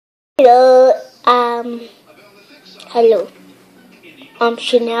Hello, hello. I'm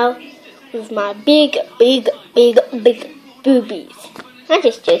Chanel with my big boobies. I'm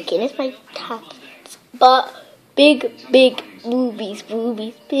just joking, it's my cat. But big boobies, big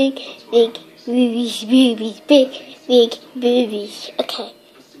boobies. Okay.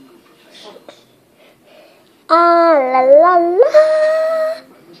 La la la.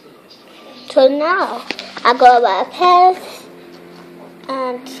 So now I got my pants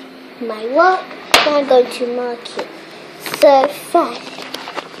and my work, and I'm going to mark it. So first,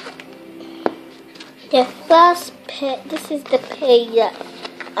 the first page, this is the page that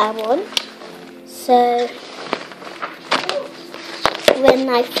I want. So when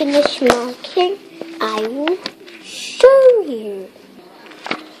I finish marking, I will show you.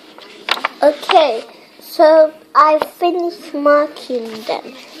 Okay, so I finished marking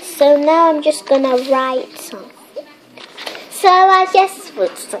them. So now I'm just gonna write something. So I just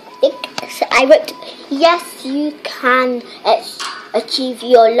wrote something. So I wrote, yes, you can achieve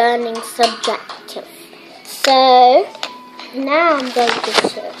your learning subjective. So now I'm going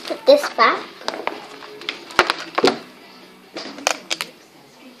to put this back.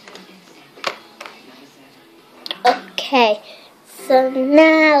 Okay, so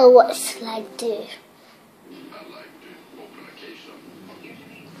now what shall I do?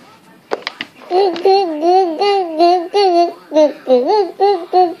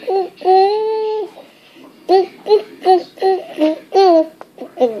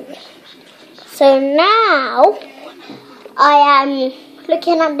 So now I am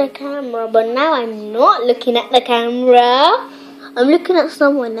looking at the camera, but now I'm not looking at the camera. I'm looking at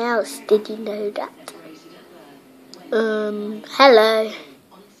someone else. Did you know that? Hello.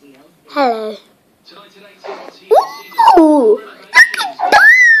 Hello. Ooh, look at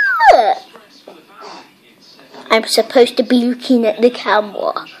that! I'm supposed to be looking at the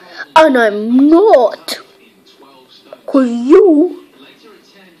camera, and I'm not. 'Cause you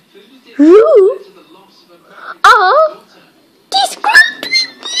are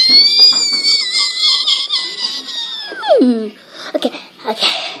disgraceful. Okay. Yes.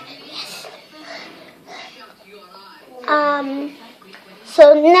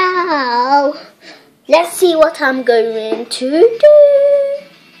 So now let's see what I'm going to do.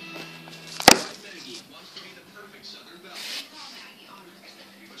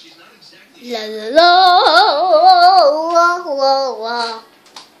 La la la la la la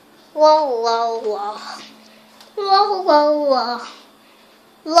la la la la la la la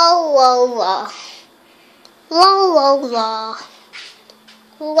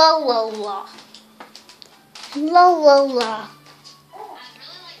la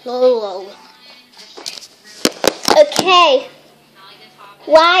la la la. Okay,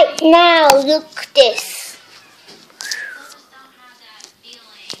 right now look this.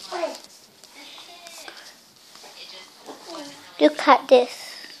 Look at this.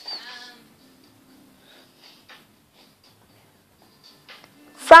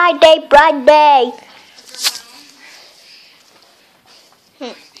 Friday, Bright Bay.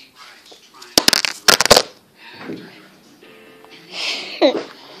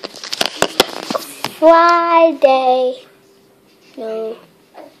 Friday. No.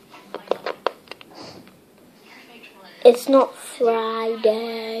 It's not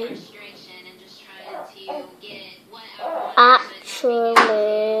Friday.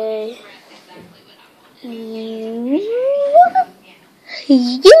 Actually,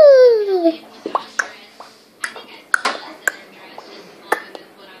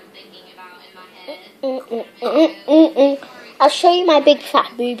 I'll show you my big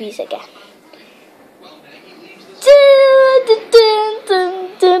fat boobies again.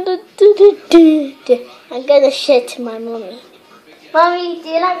 I'm gonna show it to my mommy. Mommy, do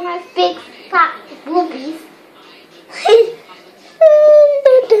you like my big fat boobies?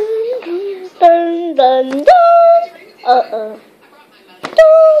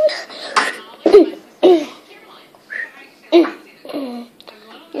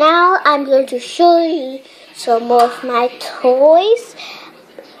 Now I'm going to show you some of my toys.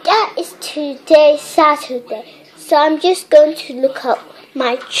 That is today, Saturday. So I'm just going to look up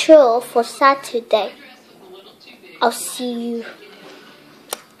my chore for Saturday. I'll see you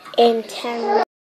in 10 minutes.